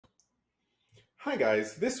Hi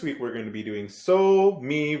guys, this week we're going to be doing So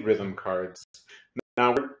Me rhythm cards.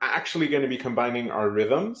 Now we're actually going to be combining our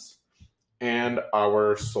rhythms and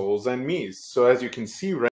our sols and me's. So as you can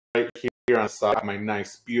see right here on the side, my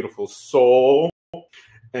nice beautiful sol,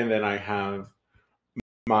 and then I have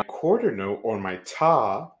my quarter note or my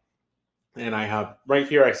ta, and I have right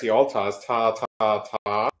here I see all tas, ta, ta,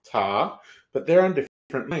 ta, ta, but they're on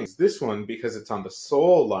different lines. This one, because it's on the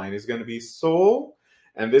sol line, is going to be sol,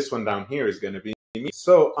 and this one down here is going to be me.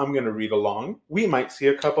 So I'm going to read along. We might see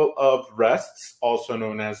a couple of rests, also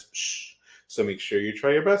known as shh. So make sure you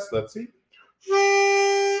try your best. Let's see.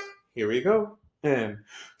 Here we go. And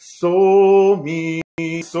so me.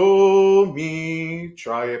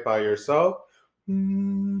 Try it by yourself.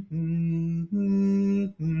 Next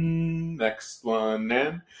one.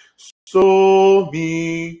 And so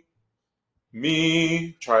me.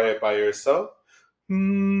 Try it by yourself.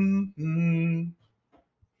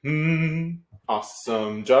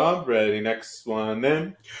 Awesome job. Ready? Next one.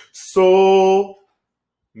 And so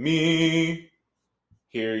me.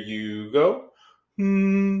 Here you go.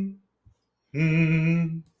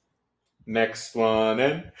 Next one.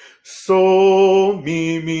 And so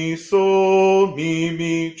me.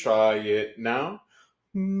 Try it now.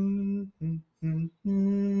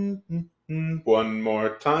 One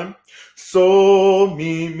more time. So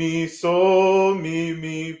me.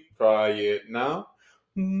 Try it now.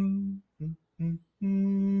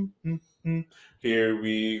 Here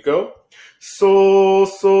we go. So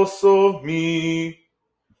me.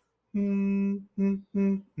 One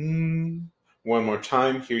more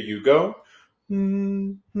time. Here you go.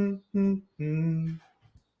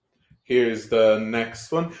 Here's the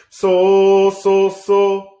next one. So.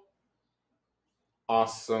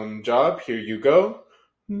 Awesome job. Here you go.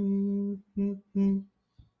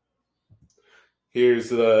 Here's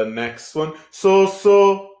the next one.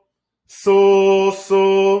 So.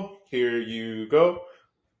 Here you go.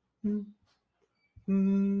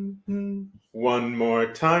 One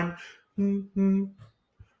more time.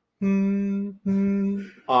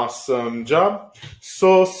 Awesome job.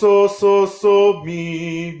 So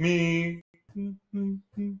me.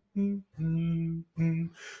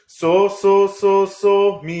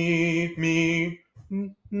 So me.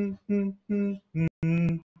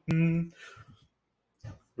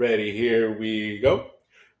 Ready? Here we go.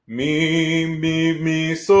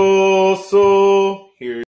 Me, so.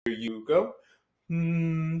 Here you go.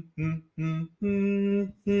 Me.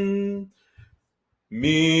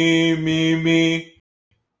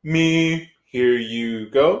 Here you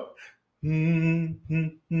go.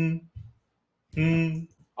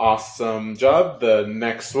 Awesome job. The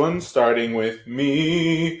next one, starting with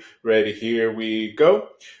me. Ready? Here we go.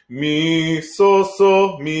 Me, so.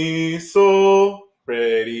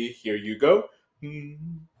 Ready? Here you go.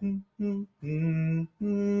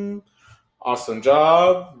 Awesome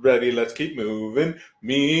job. Ready? Let's keep moving.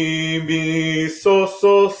 Me, so.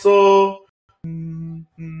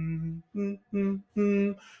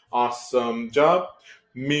 Awesome job.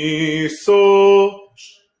 Me, so.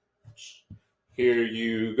 Here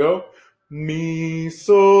you go. Me,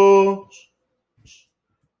 so.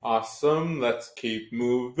 Awesome. Let's keep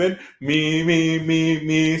moving.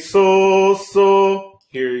 Me, so.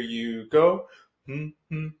 Here you go.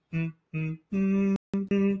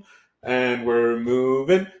 And we're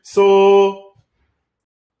moving. So.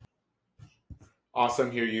 Awesome.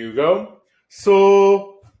 Here you go.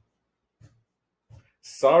 So.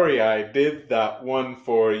 Sorry, I did that one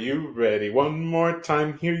for you. Ready? One more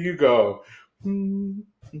time. Here you go.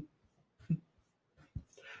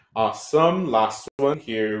 Awesome. Last one.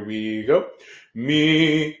 Here we go.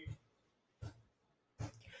 Me.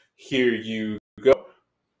 Here you go.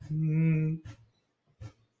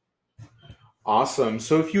 Awesome.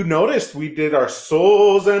 So if you noticed, we did our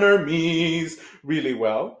sols and our me's really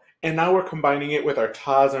well. And now we're combining it with our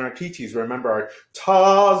tas and our titis. Remember, our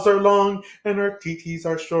tas are long and our titis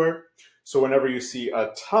are short. So whenever you see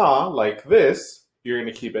a ta like this, you're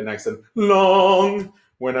going to keep it nice and long.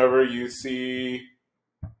 Whenever you see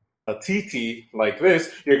a titi like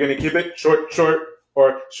this, you're going to keep it short,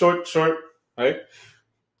 or short, right?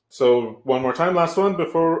 So one more time, last one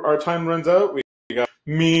before our time runs out. We got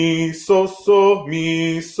me, so,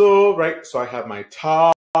 right? So I have my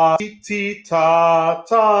ta, ti,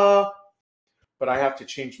 ta, but I have to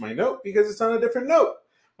change my note because it's on a different note.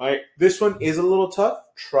 All right, this one is a little tough.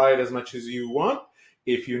 Try it as much as you want.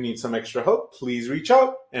 If you need some extra help, please reach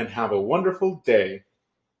out and have a wonderful day.